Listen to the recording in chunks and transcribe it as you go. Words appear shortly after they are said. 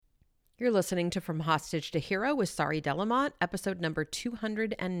You're listening to From Hostage to Hero with Sari Delamont, episode number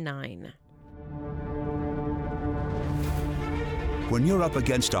 209. When you're up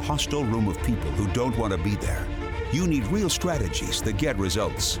against a hostile room of people who don't want to be there, you need real strategies that get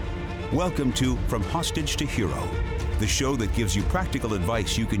results. Welcome to From Hostage to Hero, the show that gives you practical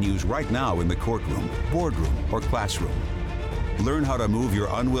advice you can use right now in the courtroom, boardroom, or classroom. Learn how to move your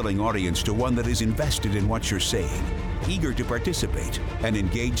unwilling audience to one that is invested in what you're saying, eager to participate, and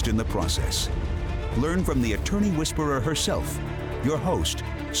engaged in the process. Learn from the attorney whisperer herself, your host,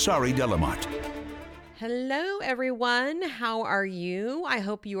 Sari Delamont. Hello, everyone. How are you? I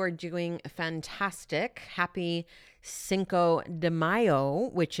hope you are doing fantastic. Happy Cinco de Mayo,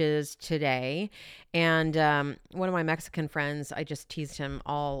 which is today. And one of my Mexican friends, I just teased him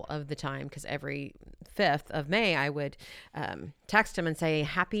all of the time because every 5th of May, I would text him and say,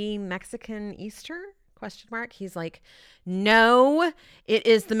 Happy Mexican Easter? ? He's like, no, it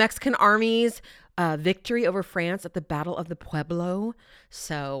is the Mexican Army's victory over France at the Battle of the Pueblo.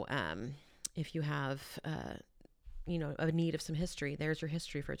 So if you have, a need of some history, there's your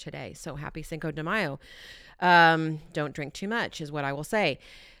history for today. So happy Cinco de Mayo. Don't drink too much is what I will say.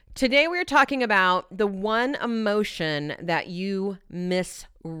 Today we're talking about the one emotion that you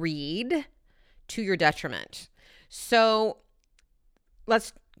misread to your detriment. So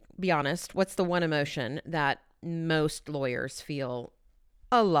let's be honest. What's the one emotion that most lawyers feel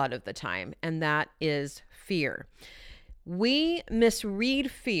a lot of the time? And that is fear. We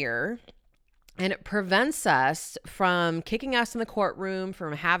misread fear, and it prevents us from kicking ass in the courtroom,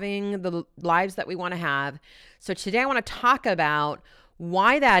 from having the lives that we want to have. So today I want to talk about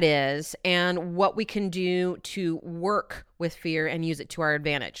why that is and what we can do to work with fear and use it to our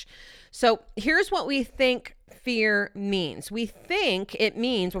advantage. So here's what we think fear means. We think it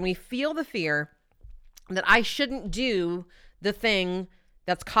means, when we feel the fear, that I shouldn't do the thing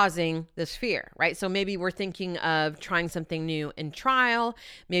that's causing this fear, right? So maybe we're thinking of trying something new in trial.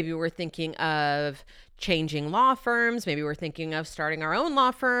 Maybe we're thinking of changing law firms. Maybe we're thinking of starting our own law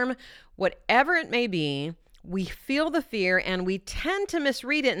firm. Whatever it may be, we feel the fear and we tend to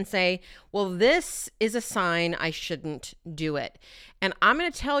misread it and say, well, this is a sign I shouldn't do it. And I'm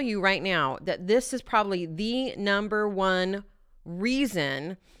going to tell you right now that this is probably the number one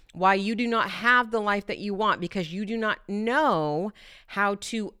reason why you do not have the life that you want, because you do not know how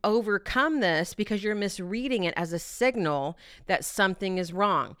to overcome this, because you're misreading it as a signal that something is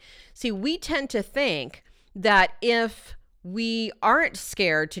wrong. See, we tend to think that if we aren't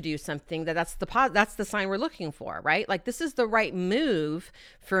scared to do something, that's the sign we're looking for, right? Like, this is the right move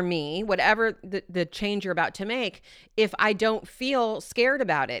for me, whatever the change you're about to make, if I don't feel scared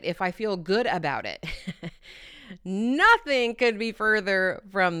about it, if I feel good about it. Nothing could be further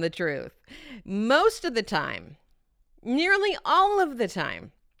from the truth. Most of the time, nearly all of the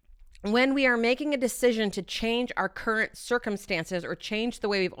time, when we are making a decision to change our current circumstances or change the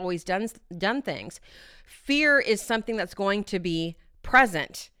way we've always done things, fear is something that's going to be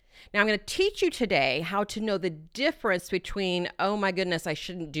present. Now, I'm going to teach you today how to know the difference between, oh my goodness, I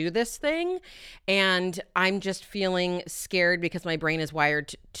shouldn't do this thing, and I'm just feeling scared because my brain is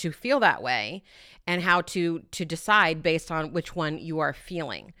wired to feel that way, and how to decide based on which one you are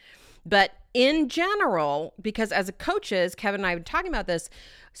feeling. But in general, because as coaches, Kevin and I have been talking about this,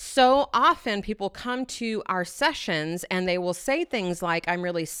 so often people come to our sessions and they will say things like, I'm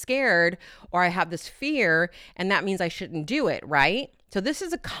really scared, or I have this fear, and that means I shouldn't do it, right? So this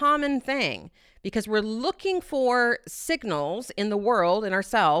is a common thing, because we're looking for signals in the world and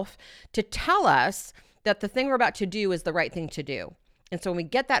ourselves to tell us that the thing we're about to do is the right thing to do. And so when we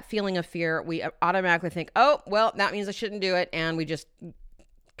get that feeling of fear, we automatically think, oh, well, that means I shouldn't do it. And we just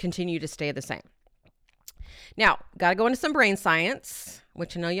continue to stay the same. Now, got to go into some brain science,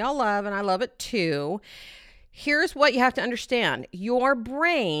 which I know y'all love, and I love it too. Here's what you have to understand. Your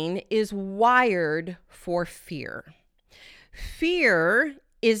brain is wired for fear. Fear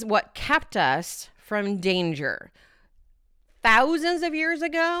is what kept us from danger thousands of years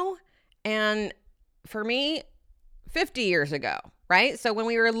ago, and for me, 50 years ago, right? So when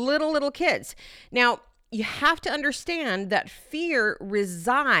we were little kids. Now, you have to understand that fear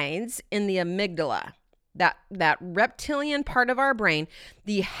resides in the amygdala, that reptilian part of our brain,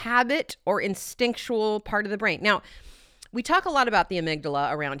 the habit or instinctual part of the brain. Now, we talk a lot about the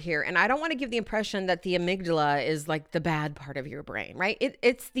amygdala around here, and I don't want to give the impression that the amygdala is like the bad part of your brain, right?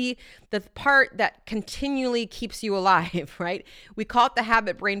 It's the part that continually keeps you alive, right? We call it the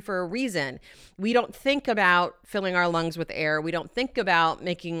habit brain for a reason. We don't think about filling our lungs with air. We don't think about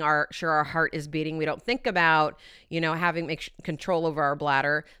making sure our heart is beating. We don't think about, having control over our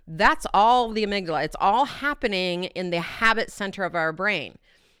bladder. That's all the amygdala. It's all happening in the habit center of our brain.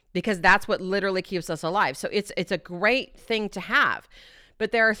 because that's what literally keeps us alive. So it's a great thing to have.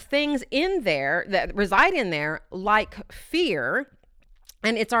 But there are things in there that reside in there, like fear,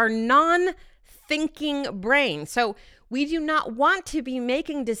 and it's our non-thinking brain. So we do not want to be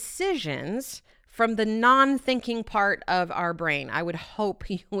making decisions from the non-thinking part of our brain. I would hope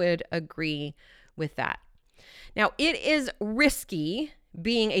you would agree with that. Now, it is risky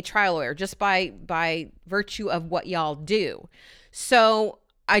being a trial lawyer just by virtue of what y'all do. So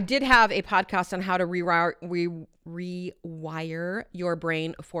I did have a podcast on how to rewire your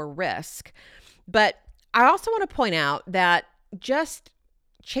brain for risk. But I also want to point out that just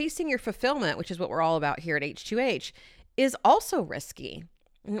chasing your fulfillment, which is what we're all about here at H2H, is also risky.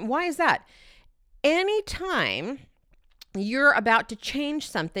 Why is that? Anytime you're about to change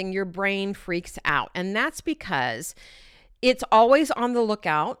something, your brain freaks out. And that's because it's always on the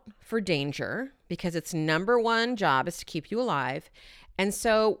lookout for danger, because its number one job is to keep you alive. And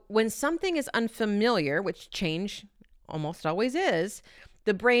so when something is unfamiliar, which change almost always is,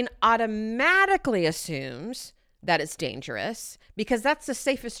 the brain automatically assumes that it's dangerous because that's the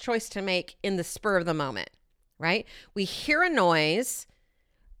safest choice to make in the spur of the moment, right? We hear a noise,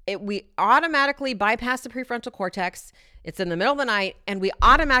 we automatically bypass the prefrontal cortex. It's in the middle of the night, and we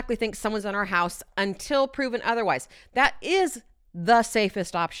automatically think someone's in our house until proven otherwise. That is the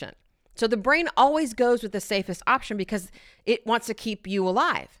safest option. So the brain always goes with the safest option because it wants to keep you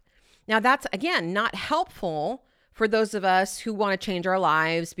alive. Now, that's, again, not helpful for those of us who want to change our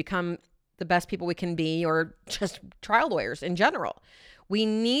lives, become the best people we can be, or just trial lawyers in general. We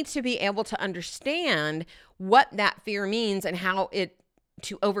need to be able to understand what that fear means and how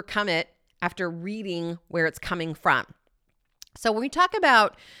to overcome it after reading where it's coming from. So when we talk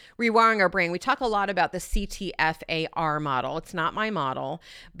about rewiring our brain, we talk a lot about the CTFAR model. It's not my model,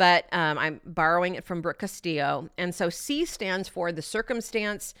 but I'm borrowing it from Brooke Castillo. And so C stands for the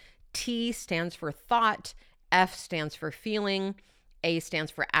circumstance, T stands for thought, F stands for feeling, A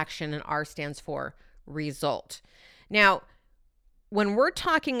stands for action, and R stands for result. Now, when we're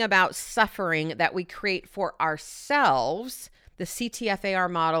talking about suffering that we create for ourselves, the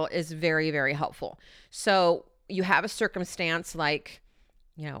CTFAR model is very, very helpful. So you have a circumstance like,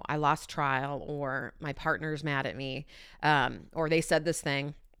 I lost trial, or my partner's mad at me, or they said this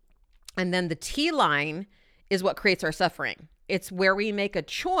thing. And then the T line is what creates our suffering. It's where we make a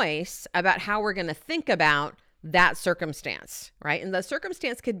choice about how we're going to think about that circumstance, right? And the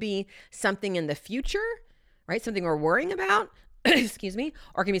circumstance could be something in the future, right? Something we're worrying about, excuse me,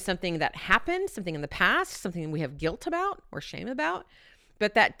 or it can be something that happened, something in the past, something we have guilt about or shame about.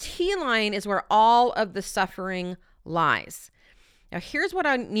 But that T line is where all of the suffering lies. Now, here's what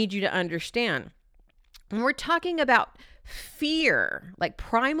I need you to understand. When we're talking about fear, like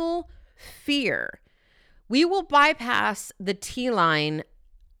primal fear, we will bypass the T line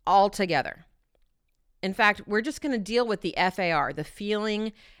altogether. In fact, we're just going to deal with the FAR, the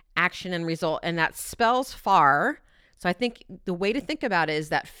feeling, action, and result, and that spells far. So I think the way to think about it is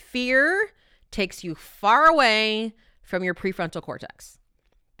that fear takes you far away from your prefrontal cortex,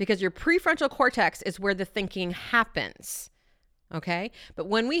 because your prefrontal cortex is where the thinking happens. Okay. But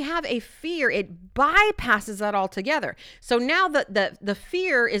when we have a fear, it bypasses that altogether. So now the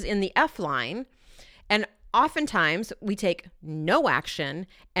fear is in the F line, and oftentimes we take no action,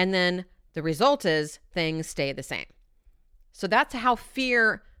 and then the result is things stay the same. So that's how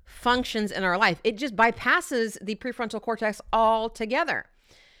fear functions in our life. It just bypasses the prefrontal cortex altogether.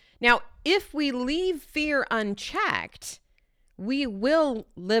 Now, if we leave fear unchecked, we will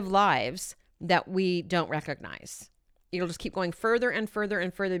live lives that we don't recognize. It'll just keep going further and further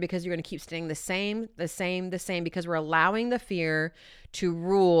and further, because you're going to keep staying the same, because we're allowing the fear to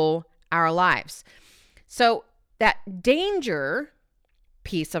rule our lives. So that danger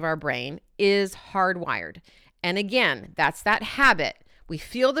piece of our brain is hardwired. And again, that's that habit. We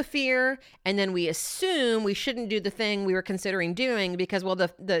feel the fear, and then we assume we shouldn't do the thing we were considering doing because, well,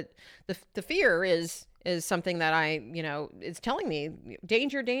 the fear is something that is telling me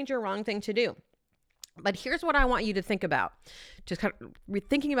danger, wrong thing to do. But here's what I want you to think about, just kind of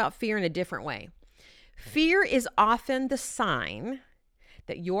thinking about fear in a different way. Fear is often the sign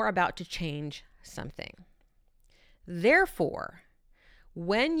that you're about to change something. Therefore,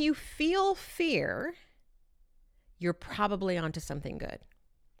 when you feel fear, you're probably onto something good.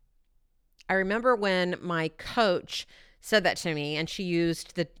 I remember when my coach said that to me, and she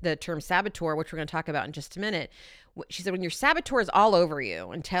used the term saboteur, which we're going to talk about in just a minute. She said, when your saboteur is all over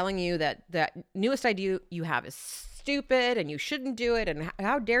you and telling you that that newest idea you have is stupid and you shouldn't do it, and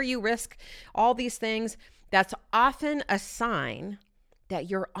how dare you risk all these things, that's often a sign that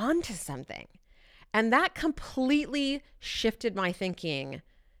you're onto something. And that completely shifted my thinking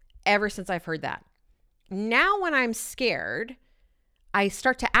ever since I've heard that. Now when I'm scared, I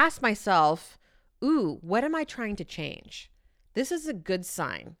start to ask myself, ooh, what am I trying to change? This is a good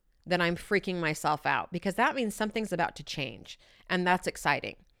sign that I'm freaking myself out, because that means something's about to change, and that's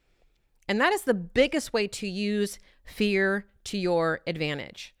exciting. And that is the biggest way to use fear to your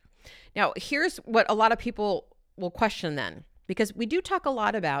advantage. Now, here's what a lot of people will question then, because we do talk a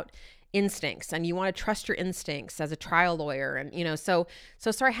lot about instincts, and you want to trust your instincts as a trial lawyer. And, so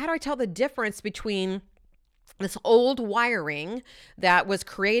sorry, how do I tell the difference between this old wiring that was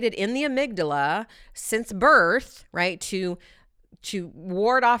created in the amygdala since birth, right, to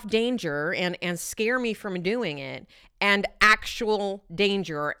ward off danger and scare me from doing it, and actual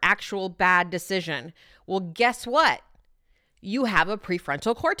danger or actual bad decision? Well, guess what? You have a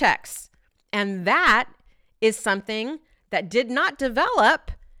prefrontal cortex. And that is something that did not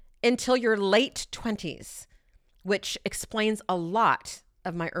develop until your late 20s, which explains a lot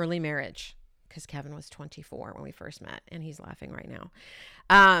of my early marriage, because Kevin was 24 when we first met, and he's laughing right now.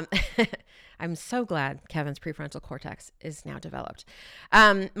 I'm so glad Kevin's prefrontal cortex is now developed.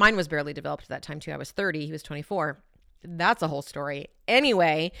 Mine was barely developed at that time too. I was 30, he was 24. That's a whole story.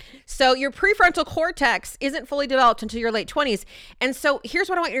 Anyway, so your prefrontal cortex isn't fully developed until your late 20s. And so here's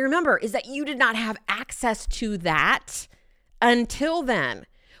what I want you to remember is that you did not have access to that until then,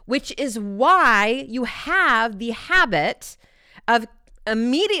 which is why you have the habit of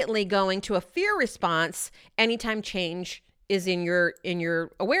immediately going to a fear response anytime change is in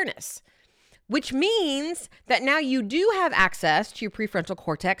your awareness, which means that now you do have access to your prefrontal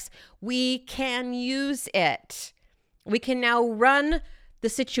cortex. We can use it. We can now run the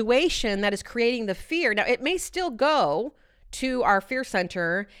situation that is creating the fear. Now, it may still go to our fear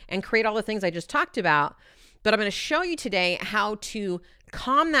center and create all the things I just talked about, but I'm going to show you today how to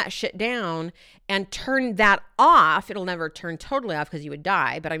calm that shit down and turn that off. It'll never turn totally off because you would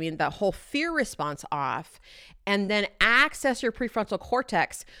die, but I mean the whole fear response off, and then access your prefrontal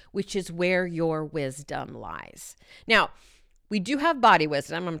cortex, which is where your wisdom lies. Now, we do have body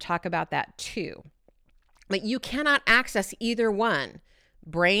wisdom. I'm going to talk about that too. But you cannot access either one,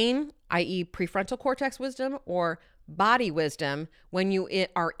 brain, i.e. prefrontal cortex wisdom, or body wisdom when you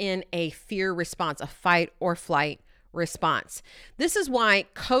are in a fear response, a fight or flight response. This is why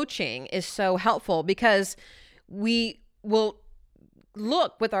coaching is so helpful, because we will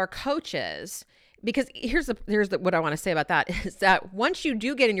look with our coaches, because here's what I want to say about that is that once you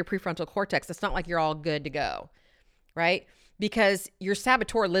do get in your prefrontal cortex, it's not like you're all good to go, right? Because your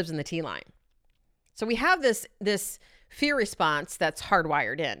saboteur lives in the T-line. So we have this fear response that's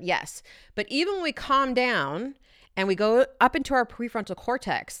hardwired in, yes. But even when we calm down and we go up into our prefrontal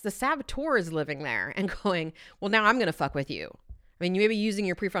cortex, the saboteur is living there and going, well, now I'm going to fuck with you. I mean, you may be using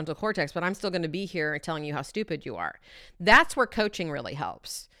your prefrontal cortex, but I'm still going to be here and telling you how stupid you are. That's where coaching really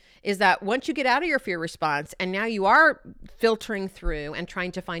helps, is that once you get out of your fear response and now you are filtering through and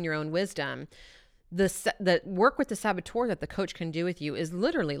trying to find your own wisdom, the work with the saboteur that the coach can do with you is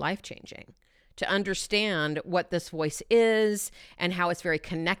literally life-changing. To understand what this voice is and how it's very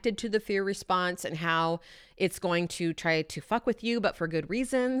connected to the fear response and how it's going to try to fuck with you, but for good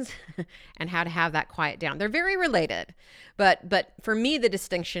reasons, and how to have that quiet down. They're very related. But for me, the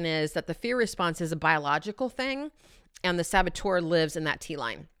distinction is that the fear response is a biological thing and the saboteur lives in that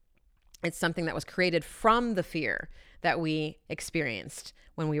T-line. It's something that was created from the fear that we experienced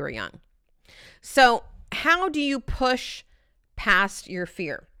when we were young. So how do you push past your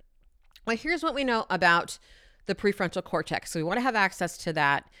fear? Well, here's what we know about the prefrontal cortex. So we want to have access to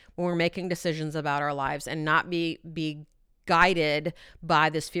that when we're making decisions about our lives and not be guided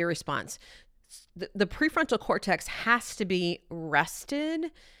by this fear response. The prefrontal cortex has to be rested.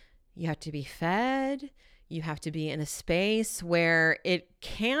 You have to be fed. You have to be in a space where it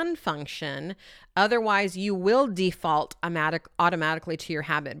can function. Otherwise, you will default automatically to your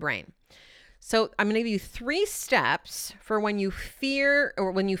habit brain. So I'm going to give you 3 steps for when you fear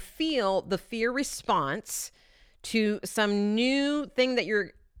or when you feel the fear response to some new thing that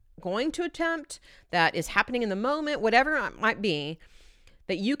you're going to attempt, that is happening in the moment, whatever it might be,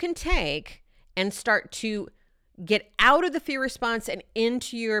 that you can take and start to get out of the fear response and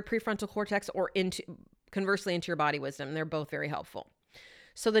into your prefrontal cortex, or conversely into your body wisdom. They're both very helpful.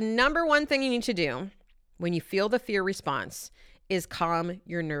 So the number one thing you need to do when you feel the fear response is calm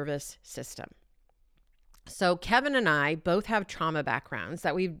your nervous system. So Kevin and I both have trauma backgrounds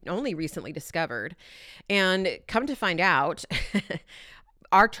that we've only recently discovered, and come to find out,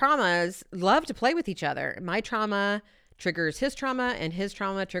 our traumas love to play with each other. My trauma triggers his trauma and his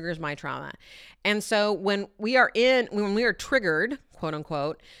trauma triggers my trauma. And so when we are triggered, quote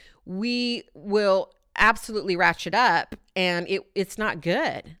unquote, we will absolutely ratchet up, and it's not good.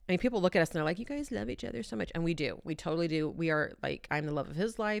 I mean, people look at us and they're like, you guys love each other so much. And we do. We totally do. We are like, I'm the love of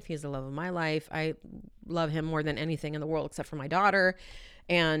his life. He's the love of my life. I love him more than anything in the world except for my daughter.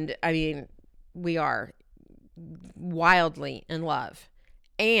 And I mean, we are wildly in love.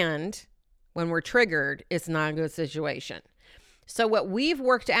 And when we're triggered, it's not a good situation. So what we've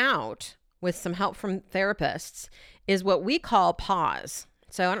worked out with some help from therapists is what we call pause.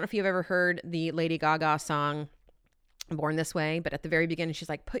 So I don't know if you've ever heard the Lady Gaga song, Born This Way, but at the very beginning, she's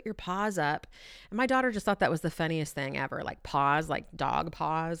like, put your paws up. And my daughter just thought that was the funniest thing ever, like pause, like dog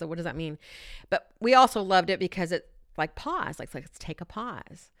paws. Or what does that mean? But we also loved it because it like pause, like let's take a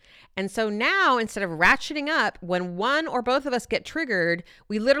pause. And so now instead of ratcheting up, when one or both of us get triggered,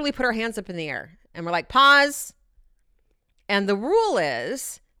 we literally put our hands up in the air and we're like, pause. And the rule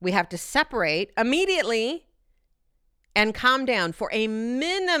is we have to separate immediately and calm down for a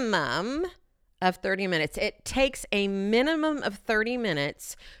minimum of 30 minutes. It takes a minimum of 30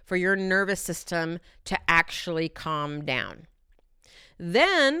 minutes for your nervous system to actually calm down.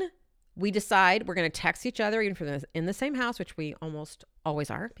 Then we decide we're going to text each other, even if we're in the same house, which we almost always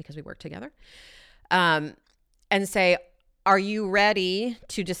are because we work together, and say, are you ready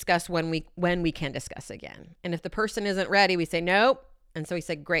to discuss when we can discuss again? And if the person isn't ready, we say, nope. And so we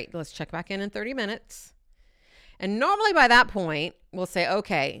say, great, let's check back in 30 minutes. And normally by that point, we'll say,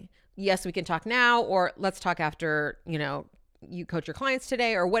 okay, yes, we can talk now, or let's talk after, you coach your clients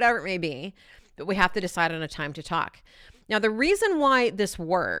today or whatever it may be, but we have to decide on a time to talk. Now, the reason why this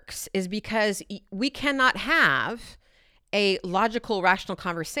works is because we cannot have a logical, rational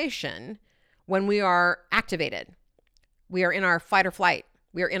conversation when we are activated. We are in our fight or flight.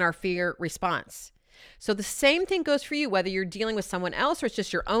 We are in our fear response. So the same thing goes for you, whether you're dealing with someone else or it's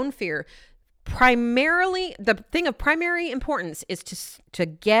just your own fear. Primarily, the thing of primary importance is to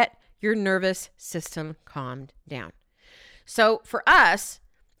get your nervous system calmed down. So for us,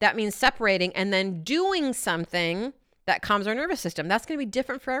 that means separating and then doing something that calms our nervous system. That's going to be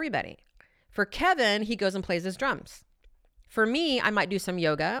different for everybody. For Kevin, he goes and plays his drums. For me, I might do some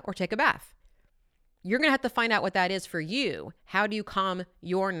yoga or take a bath. You're going to have to find out what that is for you. How do you calm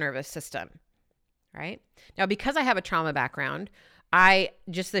your nervous system? Right? Now, because I have a trauma background, I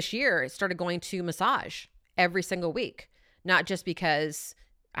just this year started going to massage every single week, not just because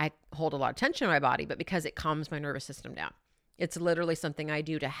I hold a lot of tension in my body, but because it calms my nervous system down. It's literally something I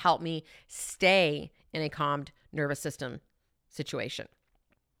do to help me stay in a calmed nervous system situation.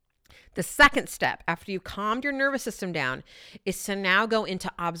 The second step after you've calmed your nervous system down is to now go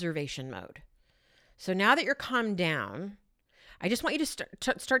into observation mode. So now that you're calmed down, I just want you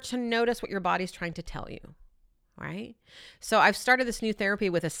to start to notice what your body's trying to tell you. Right? So I've started this new therapy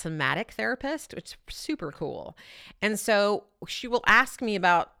with a somatic therapist, which is super cool. And so she will ask me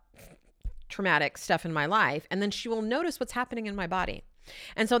about traumatic stuff in my life, and then she will notice what's happening in my body.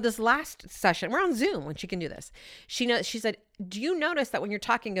 And so this last session, we're on Zoom when she can do this. She said, do you notice that when you're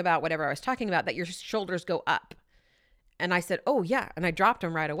talking about whatever I was talking about, that your shoulders go up? And I said, oh yeah. And I dropped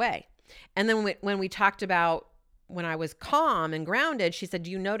them right away. And then when we talked about when I was calm and grounded, she said,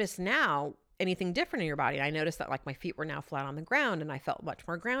 do you notice now anything different in your body? And I noticed that like my feet were now flat on the ground and I felt much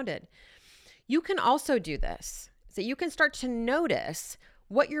more grounded. You can also do this. So you can start to notice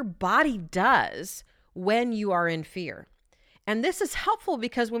what your body does when you are in fear. And this is helpful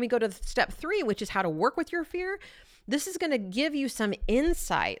because when we go to step 3, which is how to work with your fear, this is going to give you some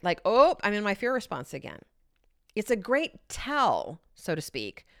insight like, oh, I'm in my fear response again. It's a great tell, so to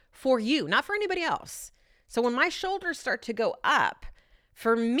speak, for you, not for anybody else. So when my shoulders start to go up,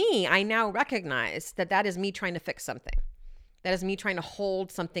 for me, I now recognize that is me trying to fix something. That is me trying to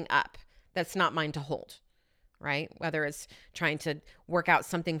hold something up that's not mine to hold, right? Whether it's trying to work out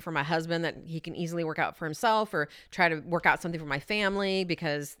something for my husband that he can easily work out for himself, or try to work out something for my family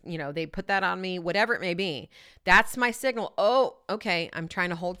because, they put that on me, whatever it may be. That's my signal. Oh, okay, I'm trying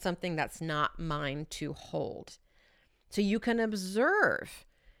to hold something that's not mine to hold. So you can observe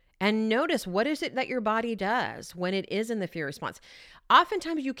and notice what is it that your body does when it is in the fear response.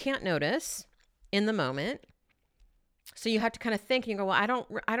 Oftentimes you can't notice in the moment. So you have to kind of think and you go, well, I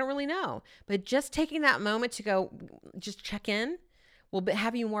don't really know. But just taking that moment to go, just check in will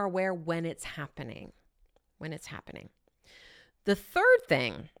have you more aware when it's happening. The third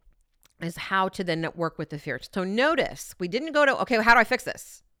thing is how to then work with the fear. So notice, we didn't go to, okay, well, how do I fix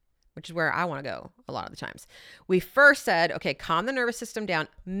this? Which is where I want to go a lot of the times. We first said, okay, calm the nervous system down,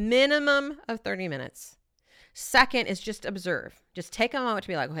 minimum of 30 minutes. Second is just observe. Just take a moment to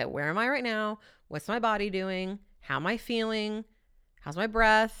be like, okay, where am I right now? What's my body doing? How am I feeling? How's my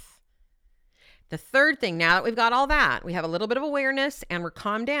breath? The third thing, now that we've got all that, we have a little bit of awareness and we're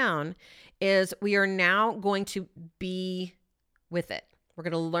calmed down, is we are now going to be with it. We're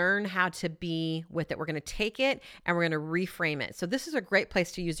going to learn how to be with it. We're going to take it and we're going to reframe it. So this is a great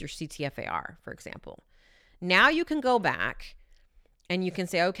place to use your CTFAR, for example. Now you can go back and you can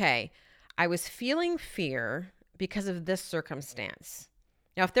say, okay, I was feeling fear because of this circumstance.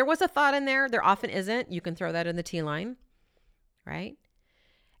 Now, if there was a thought in there, there often isn't. You can throw that in the T line, right?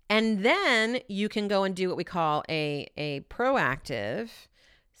 And then you can go and do what we call a proactive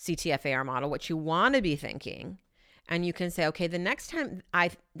CTFAR model, what you want to be thinking. And you can say, okay, the next time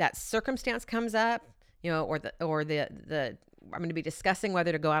that circumstance comes up, or the I'm going to be discussing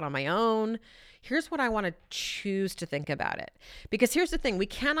whether to go out on my own. Here's what I want to choose to think about it. Because here's the thing, we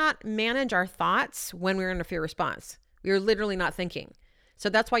cannot manage our thoughts when we're in a fear response. We are literally not thinking. So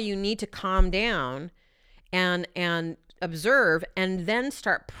that's why you need to calm down and observe and then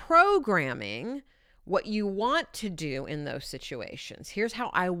start programming what you want to do in those situations. Here's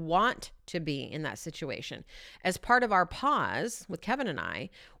how I want to be in that situation. As part of our pause with Kevin and I,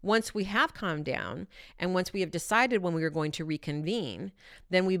 once we have calmed down and once we have decided when we are going to reconvene,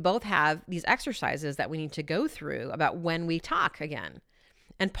 then we both have these exercises that we need to go through about when we talk again.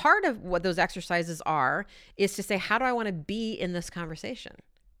 And part of what those exercises are is to say, how do I want to be in this conversation?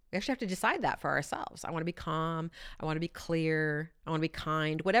 We actually have to decide that for ourselves. I want to be calm. I want to be clear. I want to be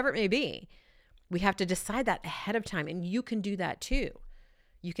kind, whatever it may be. We have to decide that ahead of time, and you can do that too.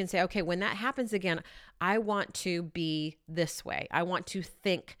 You can say, okay, when that happens again, I want to be this way. I want to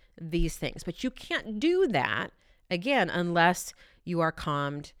think these things. But you can't do that, again, unless you are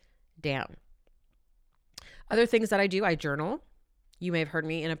calmed down. Other things that I do, I journal. You may have heard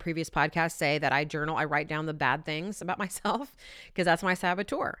me in a previous podcast say that I journal. I write down the bad things about myself because that's my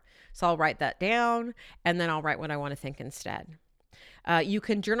saboteur. So I'll write that down, and then I'll write what I want to think instead. You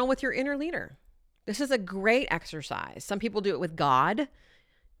can journal with your inner leader. This is a great exercise. Some people do it with God.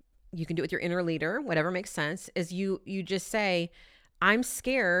 You can do it with your inner leader, whatever makes sense, is you just say, I'm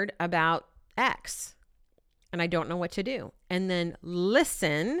scared about X and I don't know what to do. And then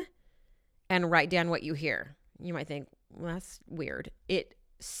listen and write down what you hear. You might think, well, that's weird. It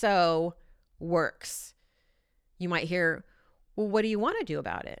so works. You might hear, well, what do you want to do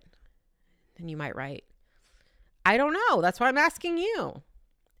about it? And you might write, I don't know. That's why I'm asking you.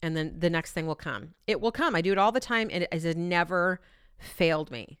 And then the next thing will come. It will come. I do it all the time. And it has never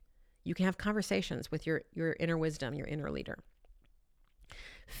failed me. You can have conversations with your inner wisdom, your inner leader.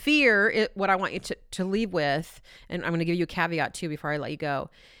 Fear, what I want you to leave with, and I'm going to give you a caveat too before I let you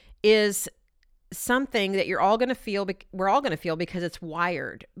go, is something that you're all going to feel. We're all going to feel because it's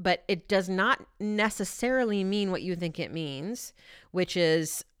wired, but it does not necessarily mean what you think it means, which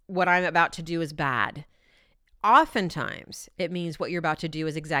is what I'm about to do is bad. Oftentimes, it means what you're about to do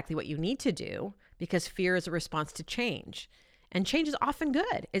is exactly what you need to do because fear is a response to change. And change is often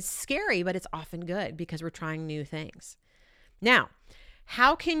good. It's scary, but it's often good because we're trying new things. Now,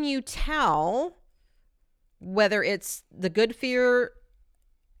 how can you tell whether it's the good fear,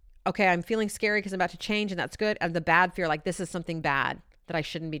 okay, I'm feeling scary because I'm about to change and that's good, and the bad fear, like this is something bad that I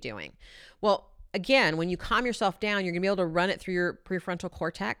shouldn't be doing? Well, again, when you calm yourself down, you're going to be able to run it through your prefrontal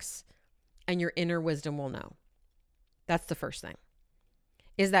cortex and your inner wisdom will know. That's the first thing,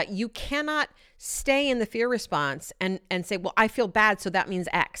 is that you cannot stay in the fear response and say, well, I feel bad, so that means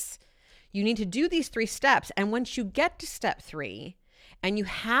X. You need to do these 3 steps. And once you get to step 3 and you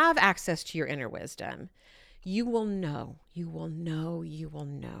have access to your inner wisdom, you will know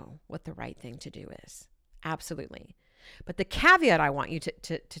what the right thing to do is. Absolutely. But the caveat I want you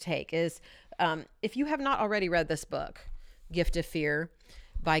to take is if you have not already read this book, Gift of Fear,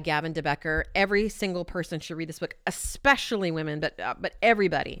 by Gavin DeBecker. Every single person should read this book, especially women, but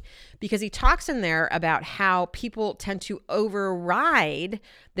everybody, because he talks in there about how people tend to override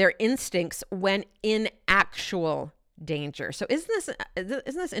their instincts when in actual danger. So isn't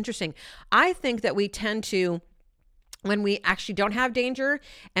this interesting? I think that we tend to, when we actually don't have danger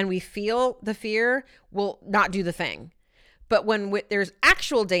and we feel the fear, we'll not do the thing. But when there's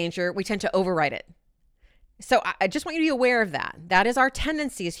actual danger, we tend to override it. So I just want you to be aware of that. That is our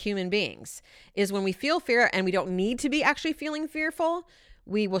tendency as human beings, is when we feel fear and we don't need to be actually feeling fearful,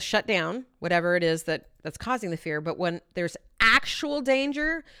 we will shut down whatever it is that's causing the fear. But when there's actual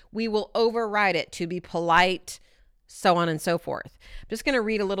danger, we will override it to be polite, so on and so forth. I'm just going to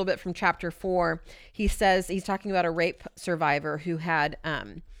read a little bit from chapter 4. He says, he's talking about a rape survivor who had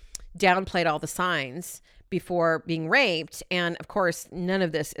downplayed all the signs before being raped. And of course, none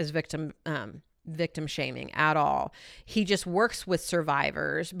of this is victim victim shaming at all. He just works with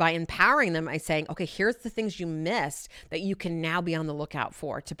survivors by empowering them by saying, okay, here's the things you missed that you can now be on the lookout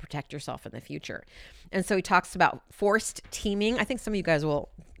for to protect yourself in the future. And so he talks about forced teaming. I think some of you guys will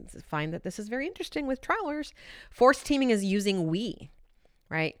find that this is very interesting with trialers. Forced teaming is using we,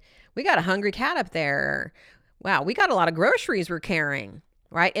 right? We got a hungry cat up there. Wow, we got a lot of groceries we're carrying,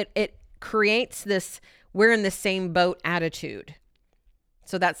 right? It creates this we're in the same boat attitude.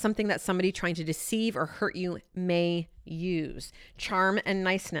 So that's something that somebody trying to deceive or hurt you may use. Charm and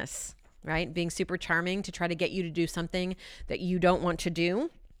niceness, right? Being super charming to try to get you to do something that you don't want to do.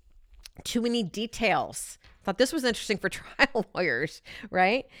 Too many details. Thought this was interesting for trial lawyers,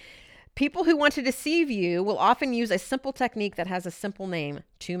 right? People who want to deceive you will often use a simple technique that has a simple name,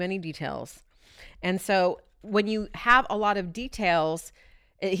 too many details. And so when you have a lot of details,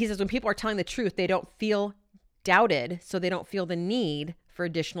 he says when people are telling the truth, they don't feel doubted, so they don't feel the need for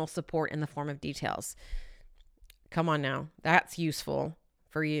additional support in the form of details. Come on now, that's useful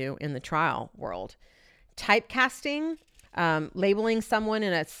for you in the trial world. Typecasting, labeling someone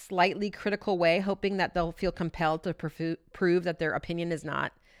in a slightly critical way, hoping that they'll feel compelled to prove that their opinion is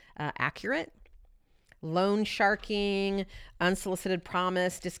not accurate. Loan sharking, unsolicited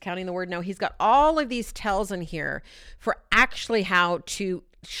promise, discounting the word no. He's got all of these tells in here for actually how to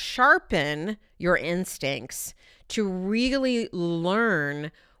sharpen your instincts to really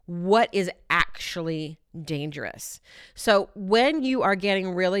learn what is actually dangerous. So when you are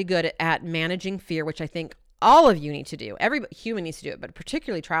getting really good at managing fear, which I think all of you need to do, every human needs to do it, but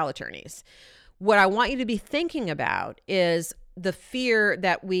particularly trial attorneys, what I want you to be thinking about is the fear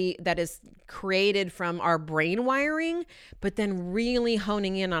that is created from our brain wiring, but then really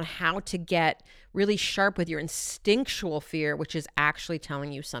honing in on how to get really sharp with your instinctual fear, which is actually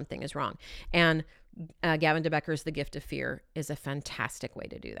telling you something is wrong. And Gavin DeBecker's The Gift of Fear is a fantastic way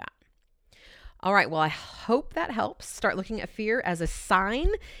to do that. All right, well, I hope that helps. Start looking at fear as a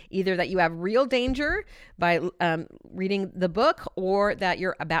sign, either that you have real danger by reading the book, or that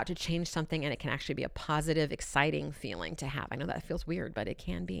you're about to change something and it can actually be a positive, exciting feeling to have. I know that feels weird, but it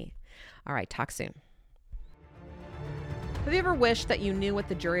can be. All right, talk soon. Have you ever wished that you knew what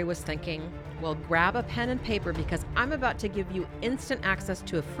the jury was thinking? Well, grab a pen and paper because I'm about to give you instant access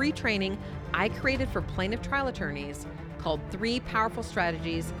to a free training I created for plaintiff trial attorneys called 3 Powerful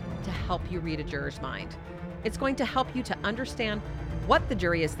Strategies to Help You Read a Juror's Mind. It's going to help you to understand what the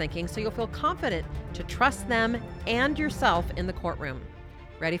jury is thinking so you'll feel confident to trust them and yourself in the courtroom.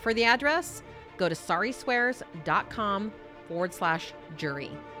 Ready for the address? Go to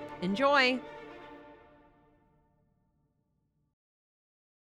sorryswears.com/jury. Enjoy!